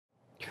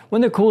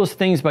One of the coolest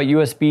things about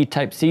USB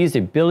Type-C is the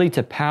ability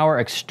to power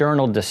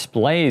external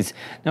displays.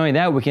 Not only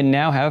that, we can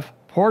now have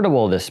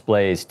portable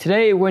displays.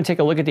 Today, we're going to take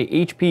a look at the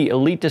HP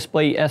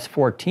EliteDisplay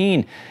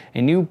S14,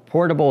 a new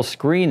portable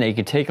screen that you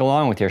can take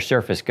along with your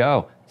Surface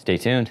Go. Stay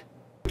tuned.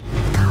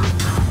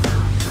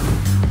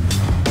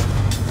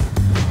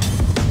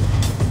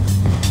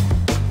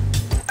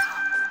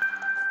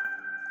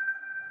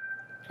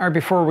 All right,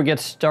 before we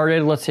get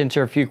started, let's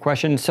answer a few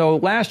questions. So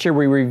last year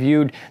we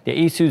reviewed the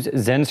Asus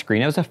Zen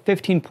screen. It was a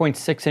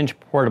 15.6-inch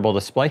portable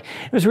display.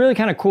 It was really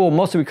kind of cool,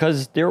 mostly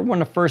because they were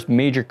one of the first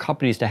major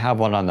companies to have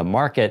one on the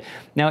market.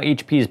 Now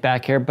HP is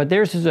back here, but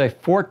theirs is a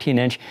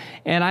 14-inch,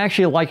 and I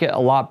actually like it a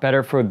lot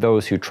better for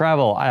those who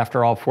travel.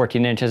 After all,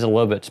 14 inches is a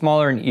little bit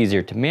smaller and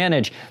easier to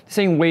manage. The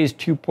thing weighs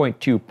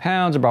 2.2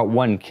 pounds, about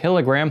 1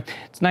 kilogram.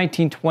 It's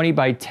 1920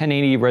 by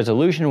 1080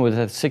 resolution with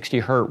a 60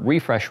 hertz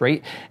refresh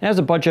rate. It has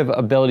a bunch of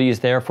abilities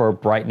there for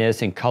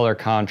brightness and color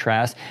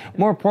contrast.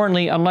 More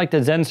importantly, unlike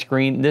the Zen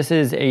screen, this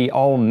is a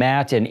all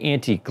matte and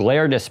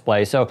anti-glare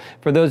display. So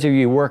for those of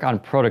you who work on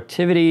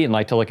productivity and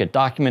like to look at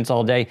documents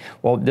all day,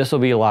 well, this will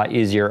be a lot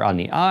easier on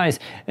the eyes.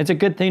 It's a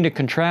good thing to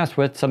contrast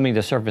with something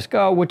like the Surface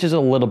Go, which is a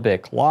little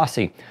bit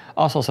glossy.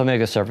 Also, something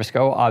like the Surface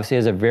Go obviously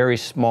has a very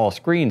small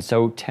screen,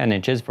 so 10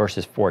 inches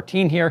versus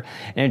 14 here,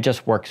 and it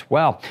just works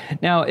well.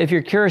 Now, if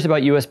you're curious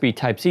about USB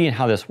Type-C and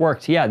how this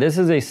works, yeah, this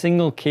is a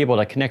single cable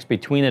that connects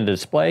between the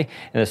display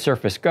and the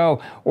Surface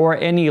Go, or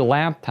any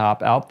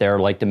laptop out there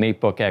like the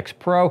MacBook X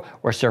Pro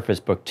or Surface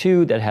Book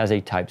 2 that has a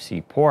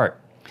Type-C port.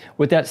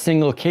 With that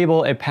single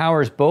cable, it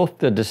powers both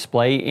the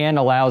display and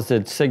allows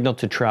the signal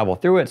to travel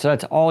through it, so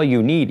that's all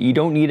you need. You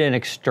don't need an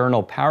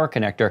external power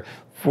connector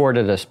for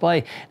the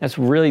display. That's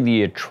really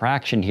the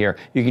attraction here.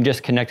 You can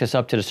just connect this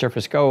up to the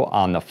Surface Go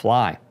on the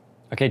fly.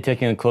 Okay,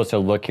 taking a closer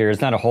look here,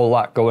 there's not a whole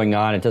lot going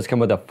on. It does come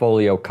with a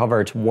folio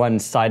cover. It's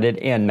one-sided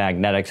and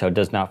magnetic, so it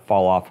does not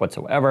fall off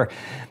whatsoever.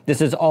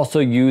 This is also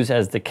used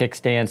as the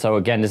kickstand. So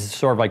again, this is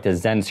sort of like the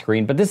Zen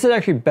screen, but this is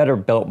actually better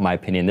built in my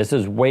opinion. This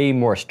is way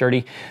more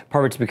sturdy.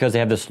 Part of it's because they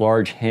have this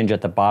large hinge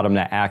at the bottom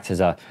that acts as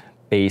a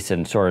base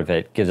and sort of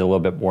it gives a little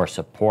bit more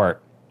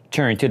support.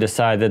 Turning to the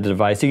side of the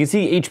device, you can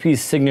see HP's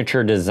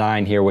signature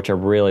design here, which I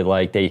really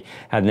like. They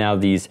have now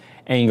these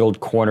angled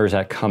corners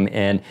that come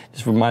in.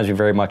 This reminds me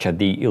very much of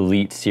the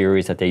Elite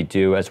series that they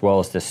do, as well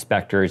as the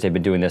Spectres. They've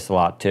been doing this a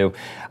lot too.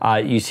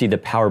 You see the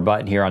power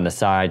button here on the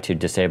side to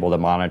disable the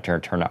monitor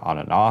and turn it on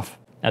and off.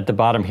 At the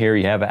bottom here,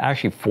 you have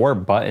actually 4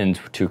 buttons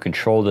to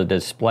control the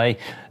display,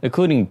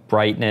 including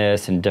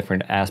brightness and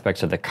different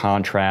aspects of the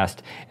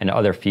contrast and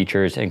other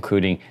features,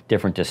 including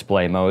different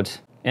display modes.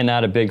 And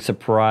not a big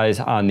surprise,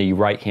 on the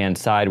right-hand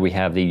side, we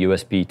have the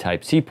USB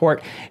Type-C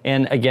port.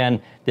 And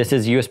again, this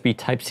is USB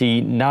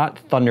Type-C, not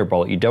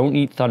Thunderbolt. You don't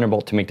need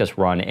Thunderbolt to make this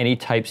run. Any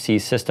Type-C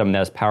system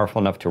that's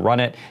powerful enough to run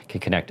it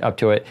can connect up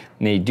to it.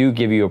 And they do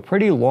give you a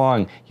pretty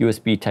long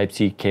USB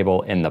Type-C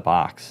cable in the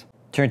box.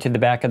 Turn to the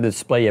back of the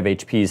display, you have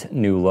HP's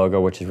new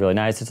logo, which is really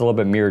nice. It's a little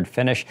bit mirrored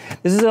finish.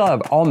 This is an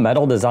all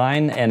metal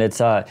design, and it's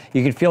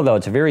you can feel though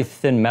it's a very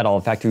thin metal.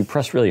 In fact, if you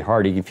press really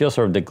hard, you can feel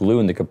sort of the glue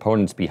and the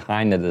components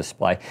behind the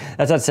display.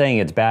 That's not saying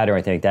it's bad or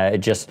anything like that. It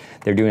just,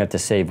 they're doing it to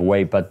save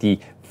weight, but the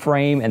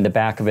frame and the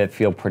back of it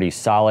feel pretty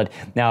solid.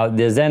 Now,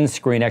 the Zen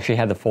screen actually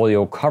had the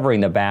folio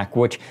covering the back,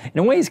 which in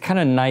a way is kind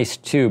of nice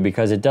too,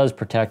 because it does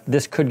protect.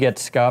 This could get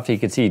scuffed. You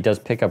can see it does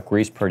pick up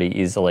grease pretty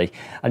easily.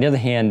 On the other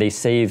hand, they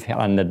save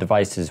on the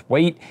device's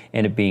weight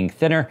and it being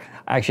thinner.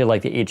 I actually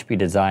like the HP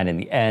design in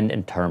the end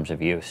in terms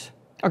of use.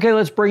 Okay,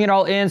 let's bring it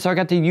all in. So I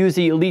got to use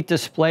the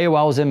EliteDisplay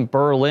while I was in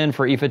Berlin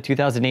for IFA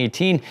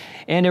 2018,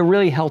 and it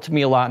really helped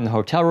me a lot in the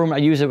hotel room. I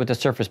use it with the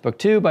Surface Book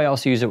 2, but I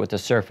also use it with the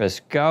Surface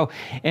Go,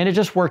 and it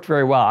just worked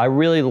very well. I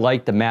really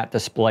like the matte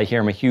display here.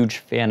 I'm a huge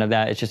fan of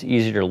that. It's just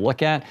easier to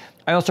look at.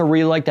 I also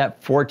really like that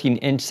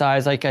 14-inch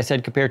size. Like I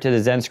said, compared to the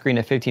Zen screen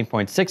at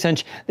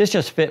 15.6-inch, this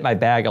just fit my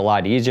bag a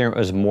lot easier. It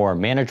was more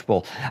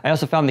manageable. I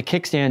also found the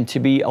kickstand to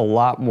be a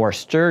lot more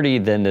sturdy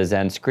than the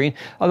Zen screen,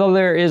 although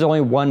there is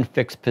only one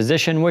fixed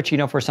position, which, you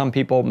know, for some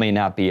people may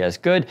not be as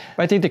good.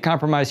 But I think the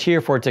compromise here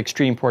for its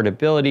extreme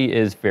portability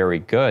is very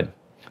good.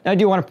 Now, I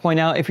do want to point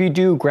out, if you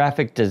do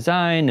graphic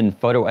design and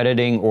photo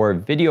editing or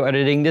video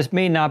editing, this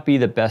may not be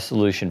the best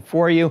solution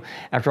for you.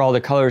 After all,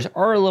 the colors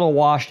are a little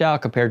washed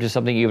out compared to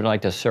something even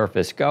like the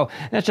Surface Go.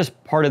 And that's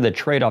just part of the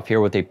trade-off here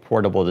with a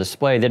portable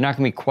display. They're not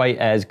going to be quite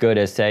as good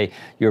as, say,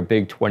 your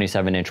big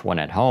 27-inch one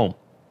at home.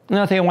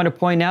 Another thing I want to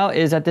point out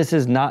is that this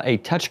is not a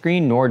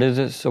touchscreen, nor does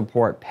it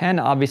support pen,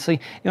 obviously.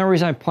 The only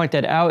reason I point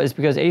that out is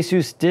because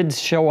Asus did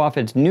show off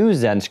its new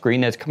Zen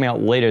screen that's coming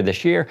out later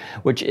this year,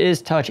 which is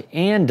touch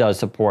and does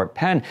support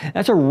pen.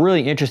 That's a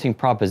really interesting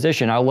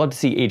proposition. I'd love to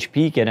see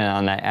HP get in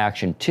on that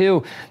action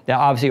too. That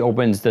obviously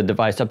opens the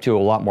device up to a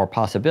lot more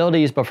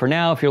possibilities, but for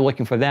now, if you're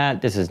looking for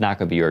that, this is not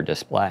going to be your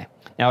display.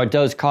 Now, it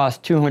does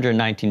cost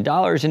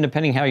 $219, and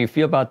depending how you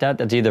feel about that,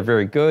 that's either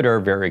very good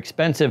or very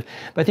expensive.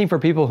 But I think for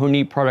people who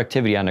need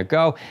productivity on the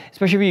go,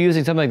 especially if you're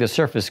using something like the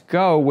Surface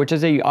Go, which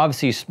is a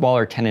obviously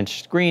smaller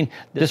 10-inch screen,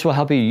 this will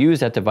help you use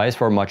that device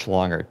for a much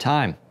longer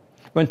time.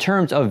 But in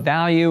terms of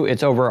value,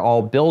 its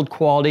overall build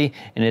quality,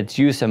 and its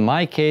use in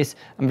my case,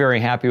 I'm very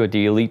happy with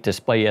the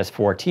EliteDisplay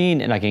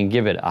S14, and I can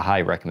give it a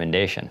high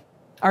recommendation.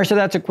 Alright, so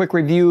that's a quick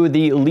review of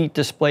the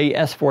EliteDisplay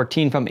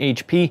S14 from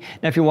HP.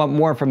 Now if you want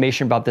more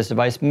information about this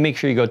device, make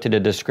sure you go to the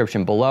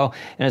description below.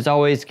 And as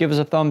always, give us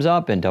a thumbs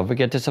up and don't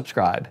forget to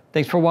subscribe.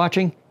 Thanks for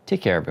watching.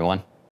 Take care, everyone.